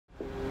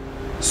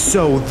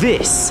So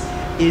this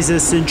is a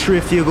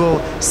centrifugal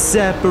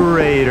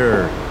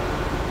separator.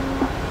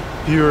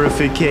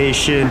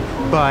 Purification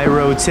by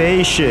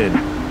rotation.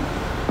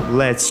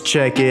 Let's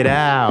check it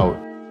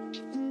out.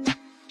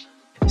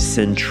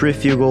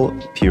 Centrifugal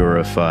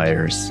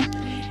purifiers,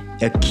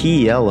 a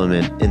key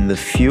element in the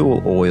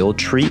fuel oil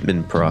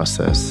treatment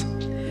process.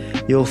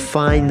 You'll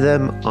find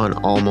them on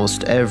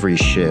almost every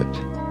ship.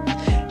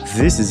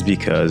 This is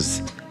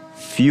because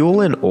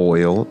fuel and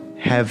oil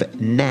have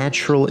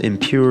natural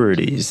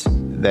impurities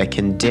that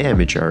can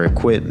damage our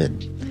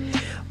equipment,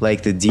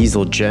 like the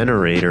diesel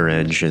generator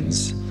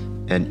engines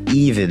and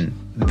even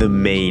the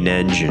main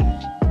engine.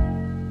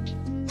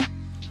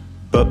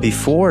 But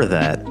before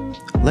that,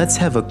 let's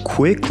have a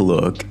quick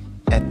look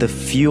at the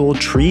fuel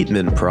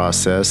treatment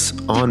process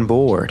on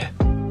board.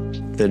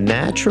 The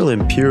natural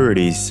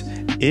impurities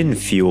in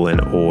fuel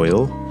and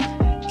oil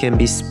can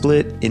be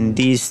split in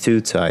these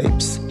two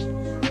types.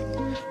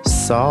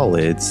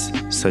 Solids,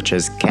 such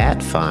as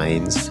cat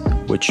fines,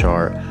 which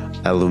are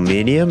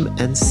aluminum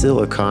and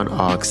silicon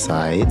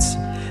oxides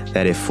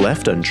that, if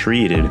left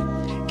untreated,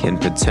 can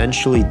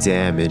potentially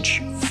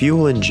damage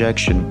fuel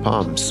injection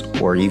pumps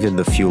or even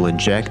the fuel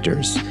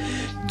injectors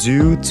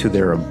due to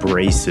their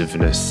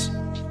abrasiveness.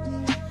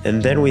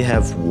 And then we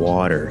have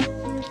water,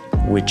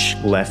 which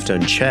left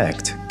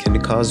unchecked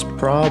can cause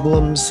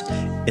problems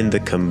in the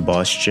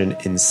combustion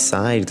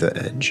inside the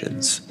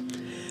engines,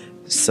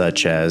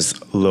 such as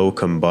low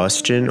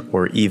combustion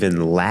or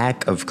even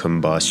lack of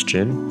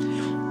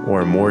combustion,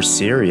 or more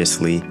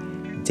seriously,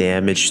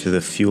 damage to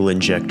the fuel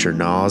injector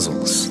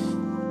nozzles.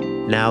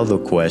 Now the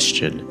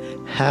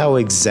question, how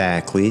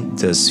exactly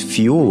does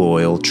fuel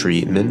oil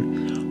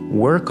treatment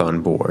work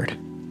on board?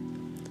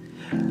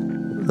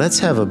 Let's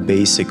have a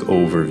basic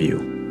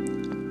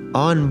overview.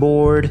 On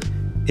board,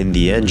 in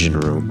the engine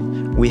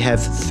room, we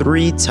have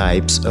three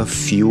types of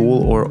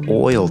fuel or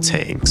oil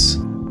tanks.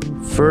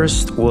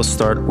 First, we'll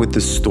start with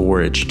the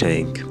storage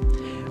tank,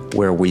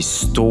 where we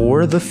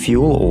store the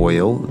fuel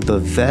oil the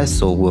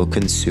vessel will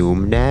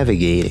consume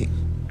navigating.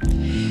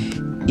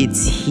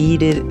 It's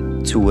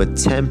heated to a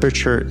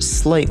temperature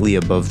slightly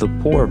above the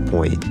pour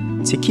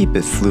point to keep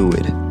it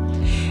fluid,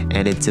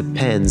 and it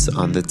depends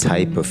on the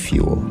type of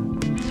fuel.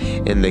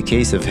 In the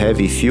case of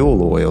heavy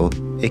fuel oil,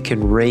 it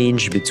can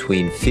range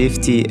between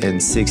 50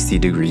 and 60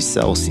 degrees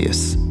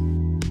Celsius.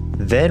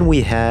 Then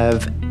we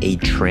have a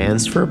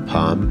transfer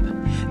pump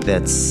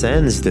that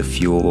sends the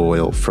fuel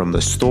oil from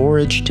the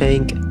storage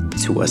tank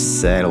to a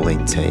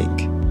settling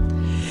tank.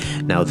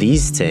 Now,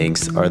 these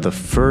tanks are the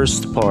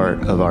first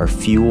part of our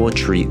fuel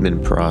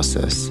treatment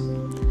process.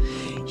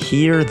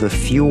 Here, the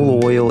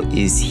fuel oil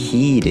is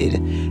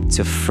heated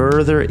to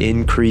further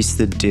increase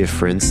the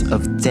difference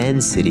of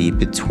density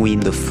between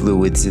the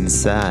fluids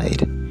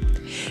inside,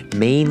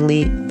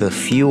 mainly the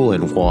fuel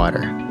and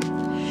water.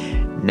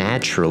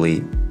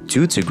 Naturally,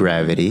 due to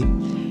gravity,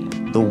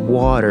 the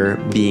water,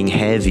 being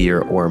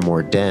heavier or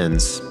more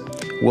dense,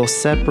 will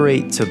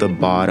separate to the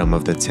bottom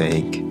of the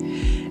tank,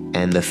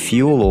 and the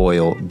fuel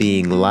oil,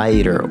 being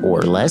lighter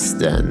or less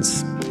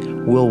dense,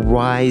 will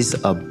rise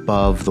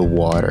above the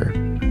water.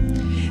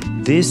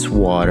 This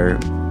water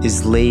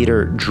is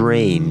later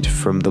drained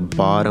from the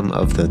bottom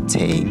of the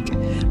tank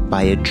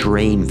by a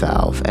drain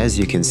valve, as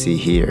you can see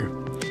here.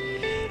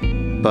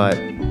 But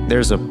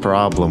there's a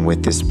problem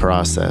with this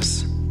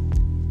process.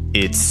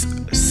 It's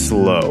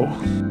slow.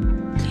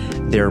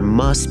 There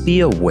must be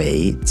a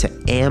way to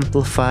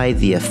amplify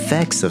the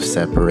effects of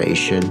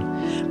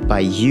separation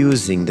by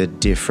using the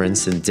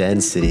difference in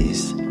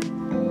densities.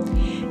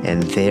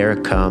 And there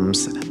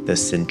comes the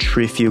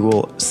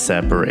centrifugal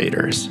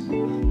separators.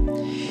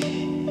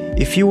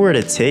 If you were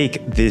to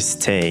take this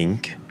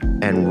tank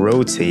and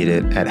rotate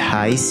it at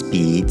high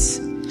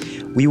speeds,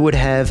 we would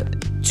have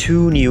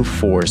two new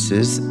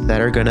forces that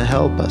are going to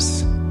help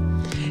us.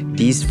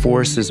 These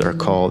forces are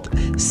called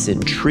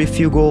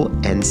centrifugal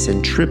and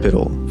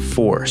centripetal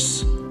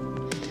force.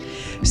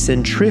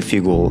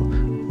 Centrifugal,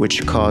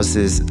 which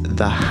causes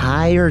the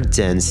higher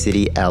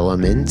density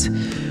element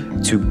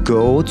to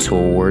go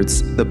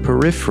towards the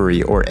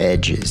periphery or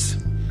edges,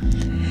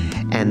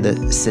 and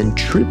the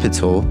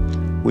centripetal,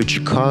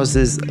 which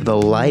causes the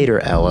lighter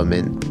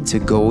element to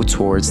go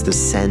towards the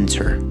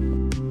center.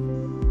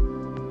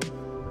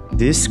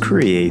 This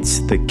creates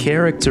the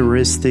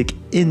characteristic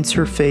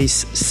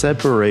interface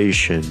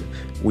separation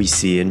we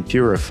see in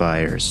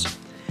purifiers,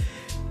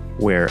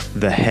 where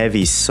the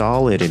heavy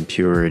solid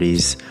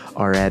impurities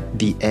are at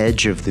the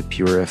edge of the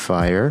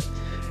purifier,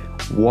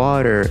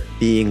 water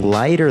being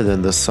lighter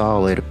than the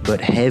solid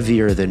but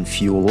heavier than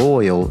fuel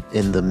oil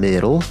in the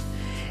middle,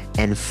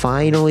 and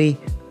finally,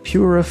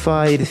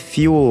 purified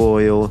fuel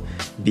oil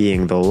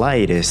being the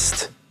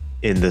lightest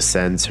in the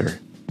center.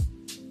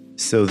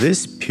 So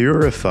this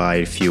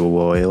purified fuel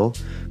oil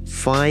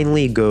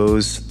finally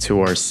goes to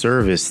our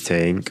service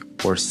tank,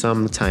 or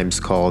sometimes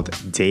called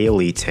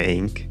daily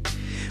tank,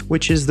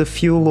 which is the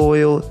fuel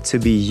oil to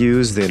be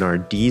used in our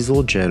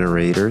diesel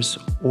generators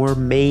or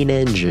main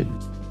engine.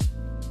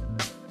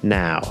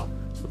 Now,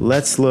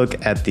 let's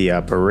look at the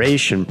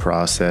operation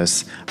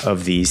process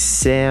of the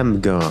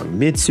Samgong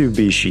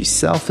Mitsubishi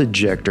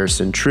self-ejector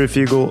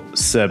centrifugal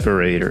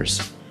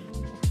separators.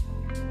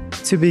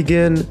 To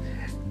begin,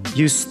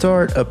 you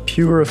start a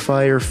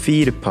purifier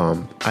feed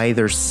pump,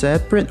 either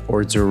separate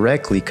or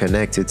directly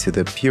connected to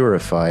the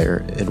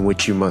purifier, in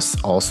which you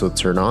must also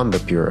turn on the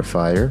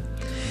purifier,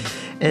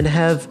 and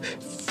have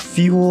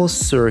fuel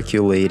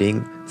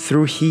circulating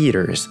through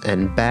heaters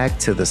and back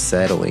to the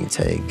settling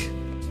tank.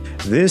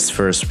 This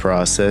first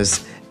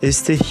process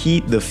is to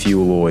heat the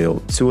fuel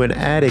oil to an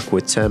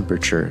adequate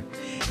temperature,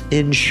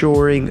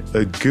 ensuring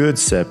a good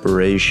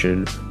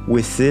separation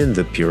within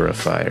the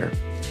purifier.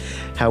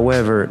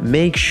 However,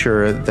 make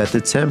sure that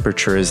the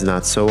temperature is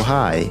not so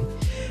high.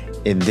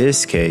 In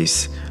this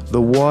case,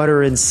 the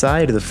water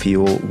inside the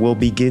fuel will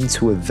begin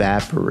to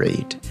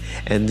evaporate,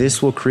 and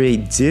this will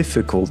create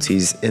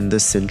difficulties in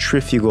the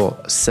centrifugal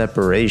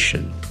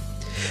separation,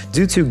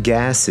 due to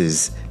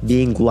gases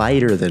being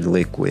lighter than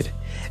liquid,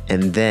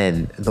 and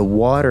then the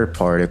water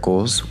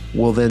particles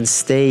will then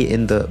stay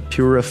in the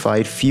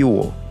purified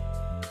fuel.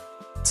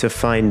 To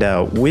find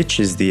out which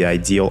is the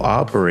ideal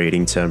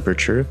operating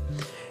temperature,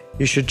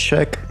 you should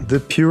check the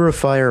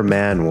purifier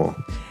manual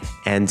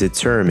and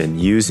determine,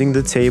 using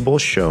the table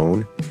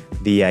shown,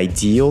 the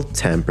ideal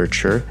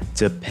temperature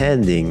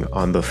depending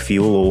on the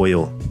fuel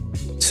oil.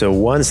 So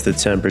once the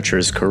temperature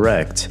is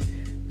correct,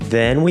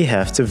 then we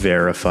have to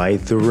verify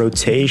the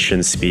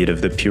rotation speed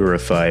of the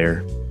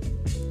purifier.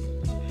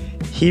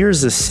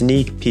 Here's a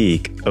sneak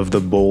peek of the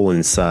bowl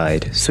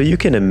inside, so you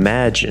can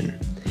imagine.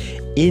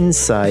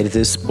 Inside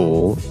this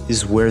bowl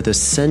is where the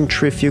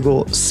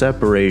centrifugal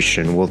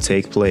separation will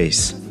take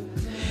place.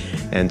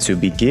 And to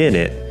begin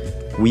it,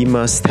 we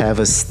must have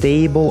a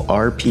stable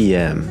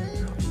RPM,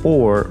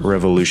 or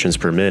revolutions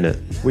per minute.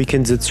 We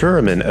can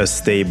determine a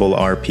stable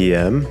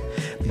RPM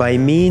by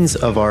means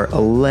of our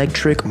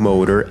electric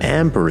motor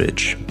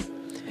amperage.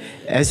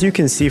 As you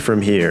can see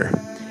from here,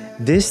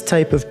 this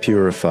type of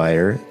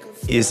purifier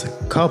is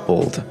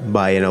coupled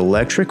by an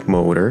electric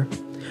motor,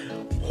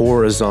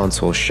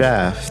 horizontal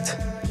shaft,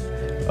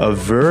 a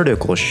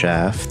vertical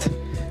shaft,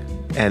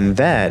 and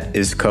that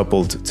is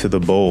coupled to the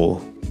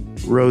bowl.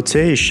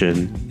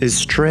 Rotation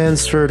is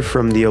transferred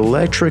from the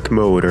electric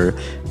motor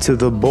to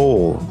the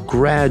bowl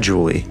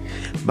gradually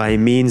by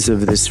means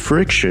of this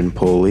friction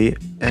pulley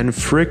and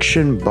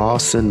friction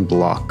boson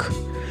block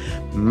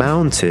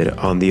mounted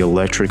on the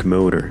electric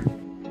motor.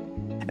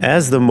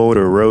 As the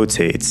motor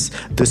rotates,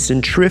 the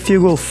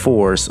centrifugal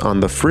force on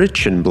the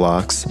friction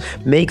blocks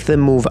make them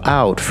move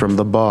out from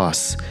the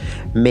boss,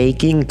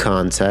 making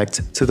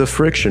contact to the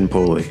friction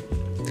pulley.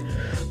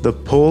 The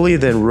pulley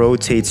then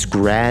rotates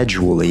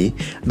gradually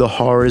the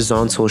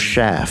horizontal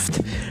shaft,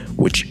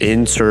 which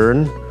in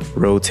turn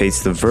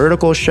rotates the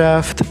vertical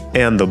shaft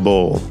and the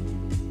bowl.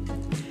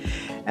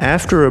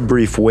 After a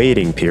brief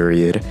waiting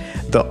period,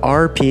 the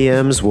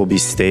RPMs will be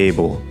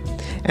stable,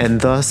 and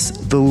thus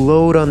the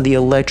load on the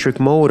electric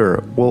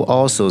motor will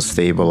also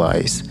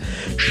stabilize,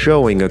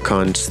 showing a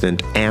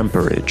constant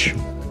amperage.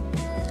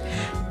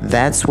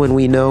 That's when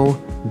we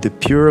know the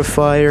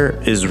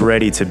purifier is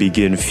ready to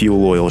begin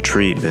fuel oil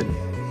treatment.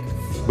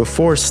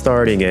 Before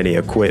starting any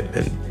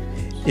equipment,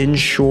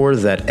 ensure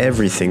that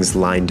everything's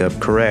lined up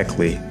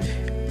correctly,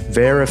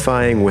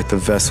 verifying with the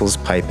vessel's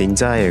piping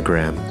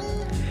diagram.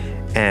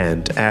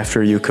 And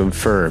after you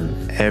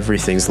confirm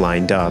everything's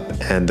lined up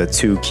and the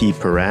two key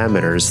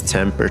parameters,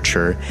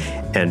 temperature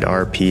and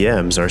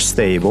RPMs, are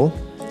stable,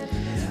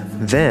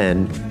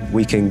 then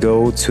we can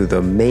go to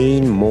the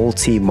main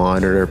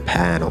multi-monitor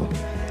panel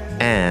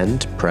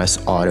and press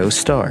auto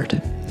start.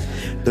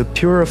 The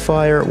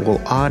purifier will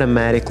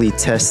automatically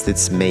test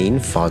its main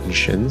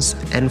functions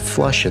and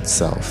flush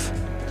itself.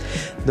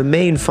 The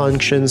main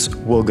functions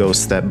will go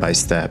step by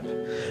step,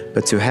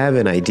 but to have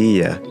an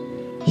idea,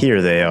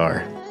 here they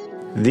are.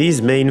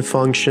 These main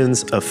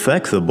functions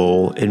affect the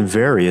bowl in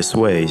various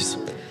ways.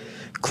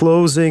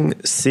 Closing,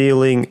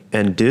 sealing,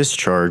 and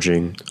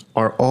discharging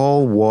are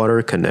all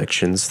water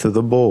connections to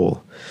the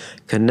bowl,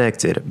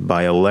 connected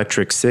by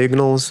electric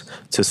signals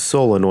to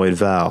solenoid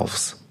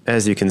valves,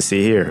 as you can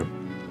see here.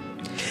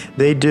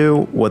 They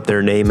do what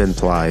their name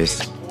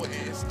implies.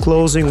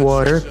 Closing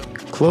water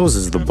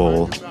closes the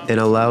bowl and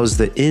allows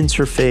the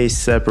interface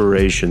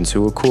separation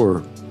to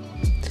occur.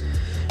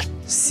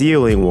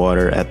 Sealing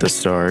water at the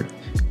start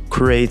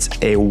creates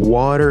a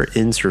water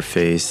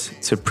interface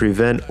to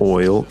prevent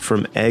oil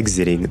from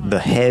exiting the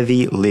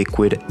heavy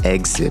liquid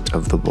exit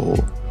of the bowl.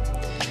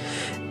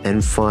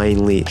 And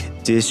finally,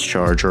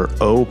 discharge or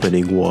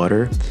opening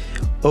water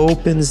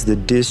opens the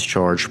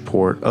discharge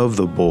port of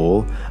the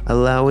bowl,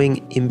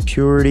 allowing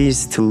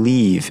impurities to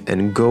leave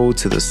and go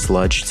to the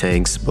sludge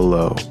tanks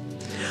below.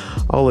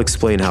 I'll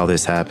explain how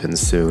this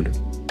happens soon.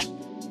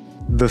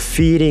 The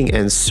feeding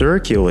and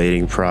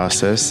circulating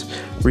process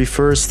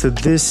refers to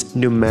this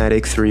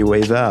pneumatic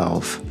three-way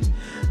valve.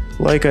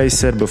 Like I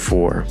said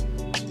before,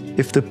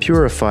 if the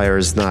purifier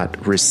is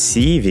not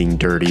receiving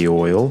dirty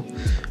oil,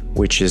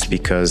 which is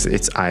because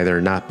it's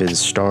either not been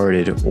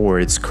started or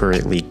it's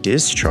currently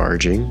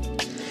discharging,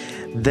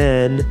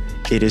 Then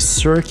it is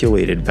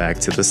circulated back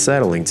to the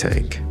settling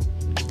tank.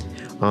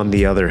 On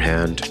the other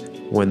hand,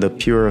 when the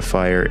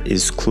purifier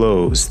is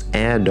closed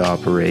and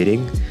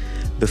operating,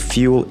 the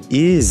fuel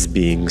is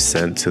being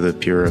sent to the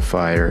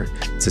purifier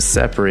to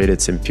separate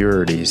its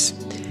impurities,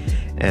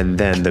 and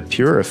then the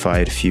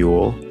purified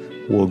fuel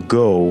will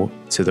go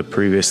to the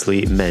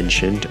previously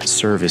mentioned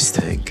service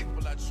tank.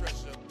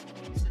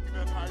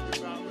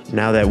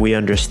 Now that we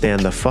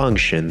understand the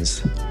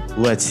functions,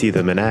 let's see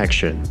them in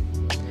action.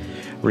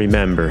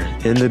 Remember,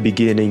 in the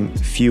beginning,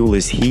 fuel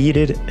is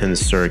heated and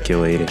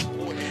circulating.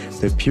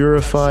 The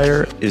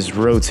purifier is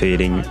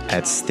rotating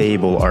at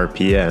stable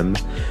RPM,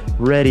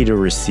 ready to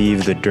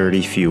receive the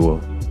dirty fuel.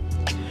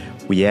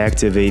 We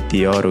activate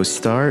the auto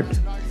start,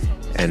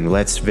 and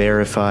let's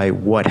verify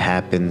what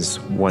happens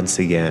once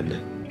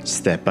again,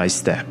 step by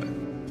step.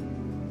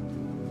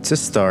 To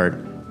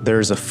start,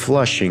 there's a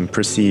flushing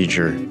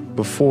procedure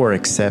before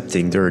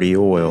accepting dirty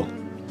oil.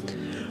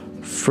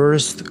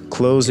 First,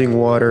 closing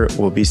water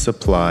will be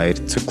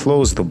supplied to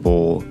close the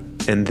bowl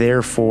and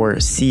therefore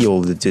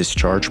seal the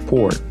discharge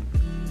port.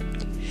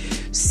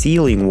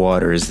 Sealing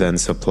water is then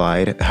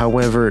supplied,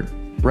 however,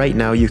 right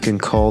now you can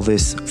call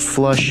this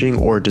flushing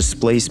or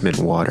displacement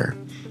water.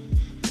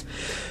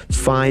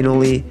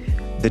 Finally,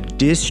 the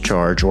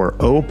discharge or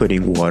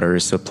opening water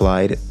is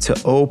supplied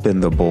to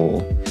open the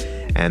bowl,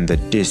 and the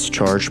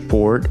discharge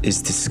port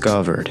is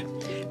discovered,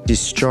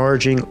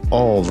 discharging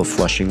all the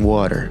flushing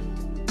water.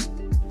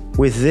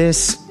 With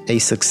this, a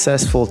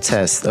successful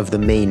test of the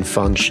main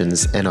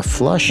functions and a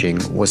flushing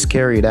was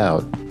carried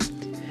out.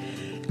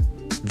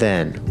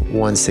 Then,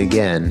 once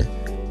again,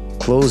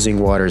 closing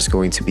water is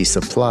going to be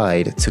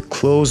supplied to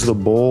close the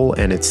bowl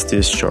and its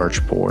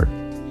discharge port.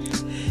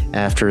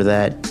 After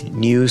that,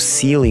 new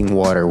sealing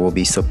water will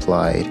be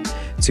supplied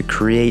to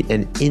create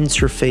an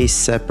interface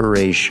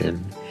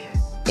separation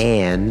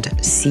and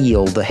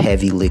seal the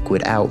heavy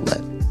liquid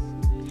outlet.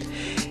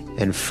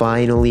 And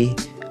finally,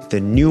 the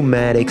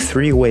pneumatic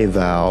three-way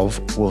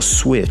valve will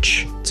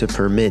switch to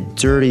permit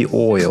dirty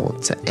oil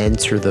to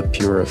enter the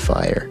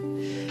purifier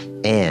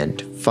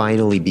and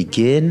finally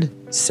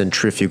begin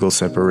centrifugal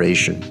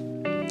separation.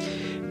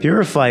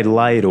 Purified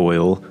light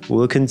oil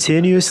will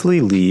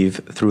continuously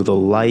leave through the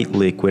light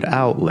liquid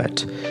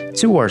outlet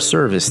to our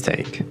service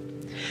tank,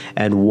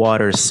 and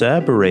water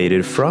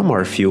separated from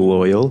our fuel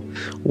oil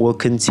will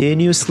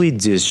continuously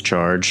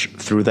discharge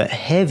through the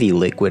heavy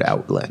liquid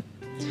outlet.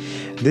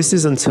 This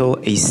is until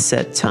a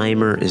set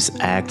timer is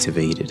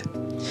activated.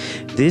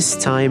 This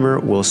timer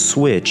will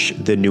switch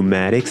the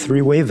pneumatic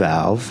three-way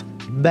valve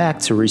back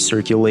to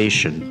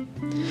recirculation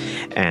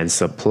and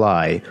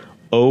supply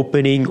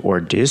opening or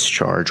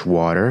discharge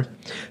water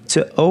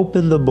to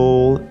open the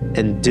bowl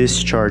and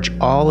discharge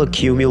all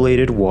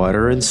accumulated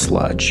water and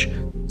sludge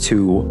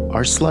to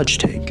our sludge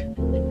tank.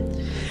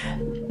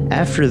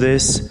 After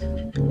this,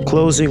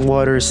 closing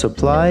water is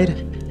supplied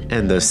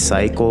and the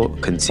cycle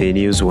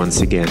continues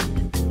once again.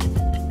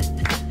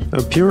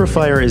 A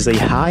purifier is a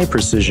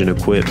high-precision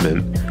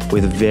equipment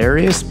with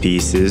various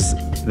pieces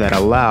that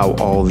allow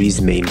all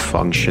these main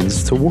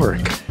functions to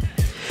work.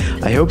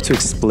 I hope to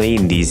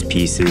explain these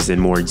pieces in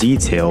more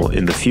detail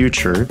in the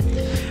future.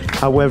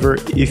 However,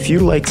 if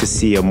you'd like to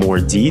see a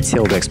more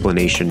detailed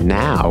explanation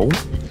now,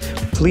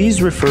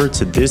 please refer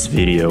to this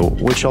video,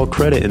 which I'll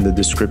credit in the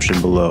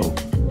description below.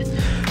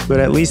 But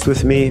at least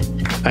with me,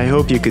 I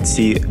hope you could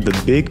see the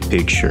big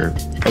picture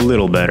a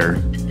little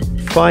better.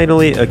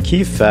 Finally, a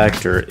key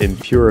factor in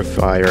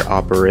purifier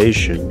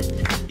operation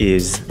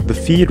is the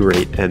feed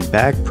rate and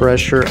back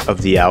pressure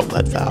of the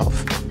outlet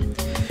valve.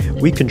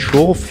 We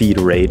control feed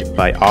rate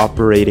by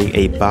operating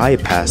a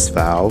bypass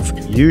valve,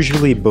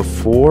 usually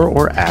before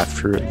or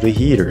after the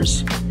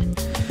heaters.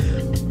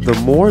 The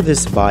more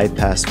this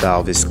bypass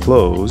valve is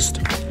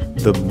closed,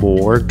 the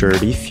more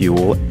dirty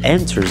fuel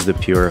enters the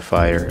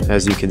purifier,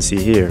 as you can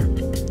see here.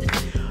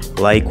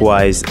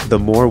 Likewise, the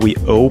more we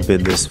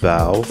open this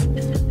valve,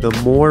 the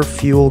more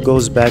fuel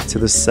goes back to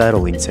the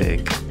settling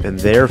tank, and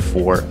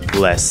therefore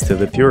less to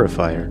the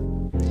purifier.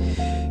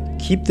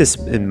 Keep this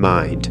in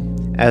mind,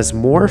 as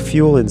more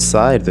fuel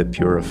inside the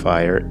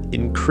purifier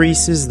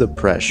increases the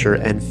pressure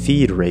and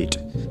feed rate,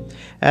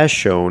 as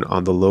shown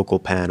on the local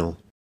panel.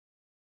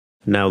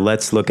 Now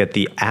let's look at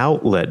the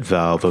outlet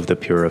valve of the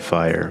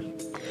purifier.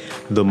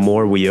 The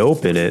more we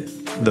open it,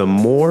 the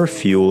more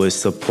fuel is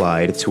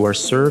supplied to our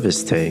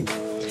service tank.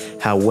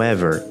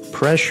 However,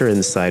 pressure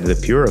inside the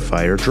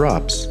purifier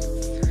drops.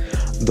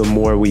 The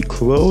more we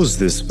close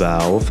this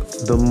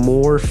valve, the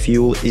more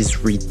fuel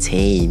is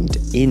retained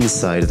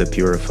inside the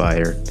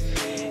purifier,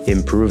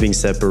 improving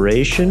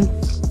separation,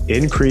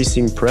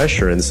 increasing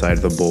pressure inside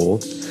the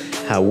bowl.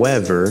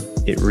 However,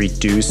 it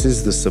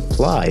reduces the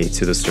supply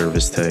to the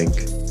service tank.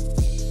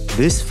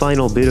 This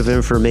final bit of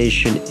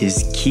information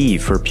is key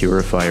for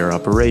purifier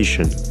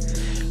operation,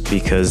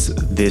 because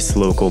this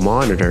local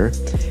monitor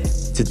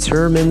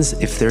determines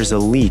if there's a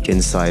leak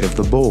inside of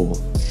the bowl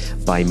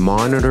by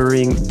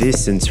monitoring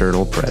this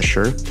internal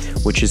pressure,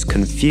 which is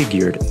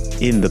configured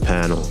in the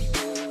panel.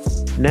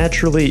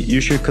 Naturally,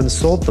 you should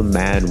consult the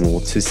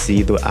manual to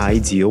see the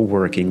ideal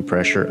working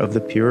pressure of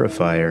the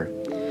purifier.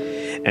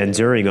 And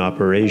during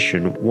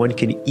operation, one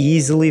can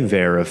easily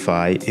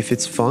verify if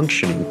it's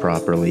functioning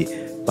properly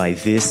by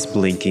this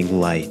blinking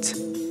light.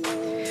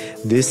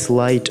 This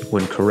light,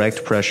 when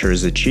correct pressure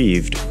is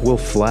achieved, will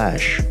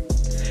flash.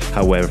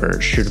 However,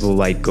 should the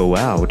light go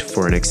out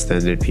for an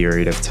extended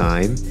period of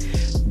time,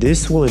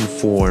 this will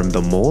inform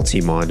the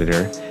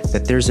multi-monitor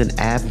that there's an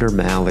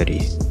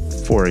abnormality.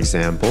 For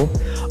example,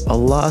 a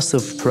loss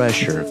of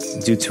pressure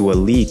due to a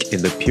leak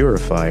in the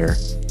purifier.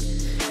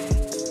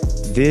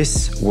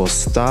 This will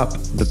stop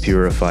the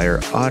purifier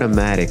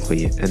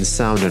automatically and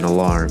sound an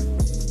alarm.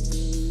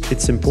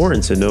 It's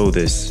important to know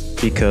this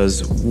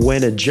because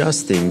when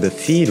adjusting the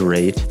feed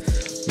rate,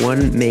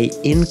 one may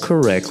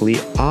incorrectly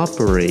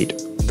operate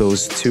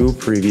those two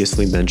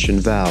previously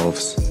mentioned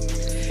valves.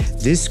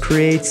 This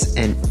creates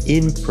an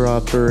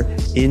improper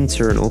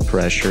internal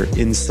pressure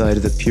inside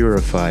the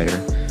purifier,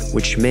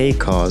 which may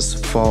cause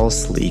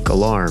false leak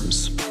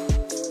alarms.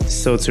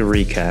 So to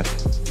recap,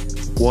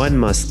 one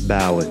must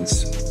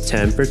balance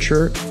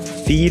temperature,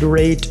 feed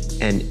rate,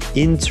 and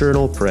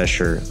internal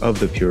pressure of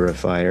the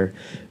purifier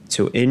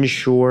to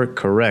ensure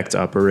correct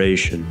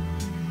operation.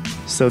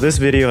 So this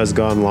video has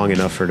gone long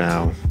enough for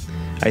now.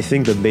 I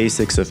think the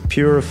basics of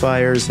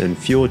purifiers and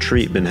fuel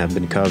treatment have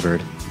been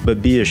covered,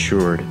 but be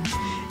assured,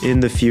 in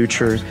the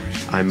future,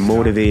 I'm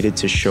motivated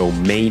to show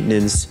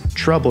maintenance,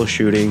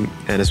 troubleshooting,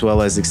 and as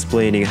well as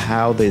explaining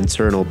how the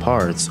internal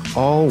parts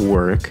all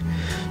work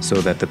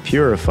so that the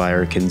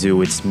purifier can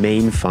do its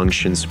main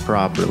functions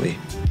properly.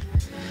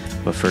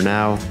 But for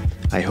now,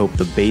 I hope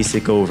the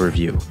basic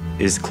overview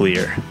is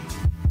clear.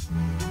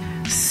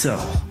 So,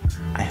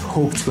 I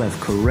hope to have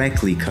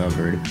correctly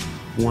covered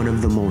one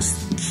of the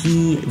most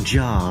key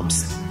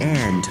jobs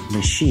and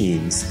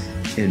machines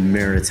in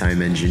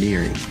maritime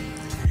engineering.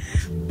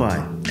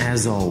 But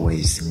as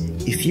always,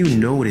 if you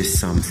notice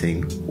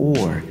something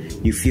or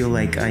you feel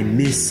like I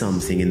missed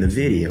something in the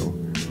video,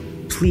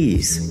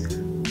 please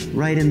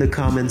write in the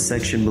comment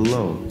section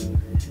below.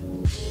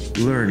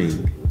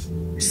 Learning,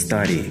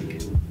 studying,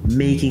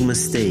 making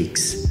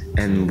mistakes,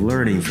 and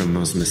learning from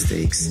those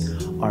mistakes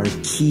are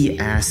key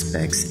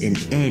aspects in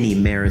any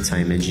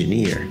maritime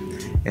engineer,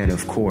 and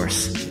of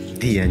course,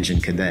 the engine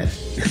cadet.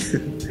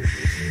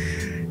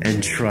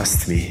 And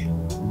trust me,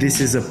 this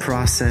is a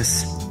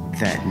process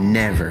that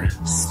never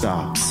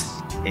stops.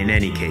 In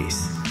any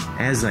case,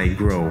 as I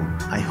grow,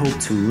 I hope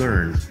to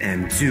learn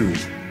and do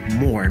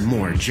more and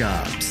more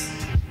jobs.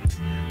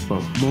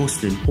 But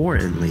most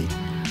importantly,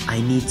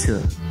 I need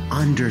to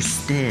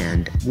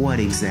understand what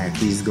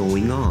exactly is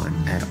going on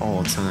at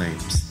all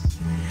times.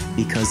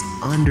 Because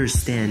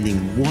understanding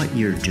what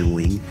you're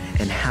doing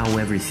and how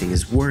everything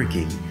is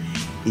working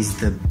is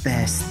the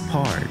best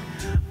part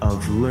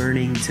of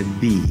learning to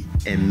be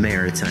a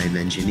maritime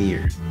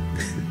engineer.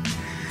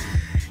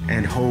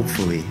 And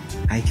hopefully,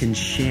 I can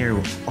share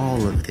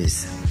all of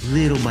this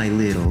little by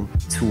little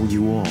to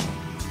you all.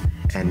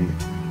 And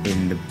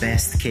in the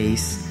best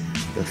case,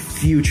 the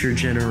future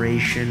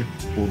generation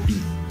will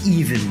be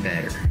even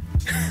better.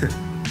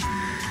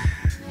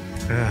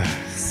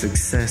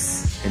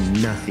 Success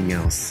and nothing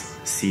else,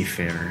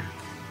 seafarer.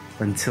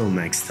 Until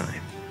next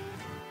time.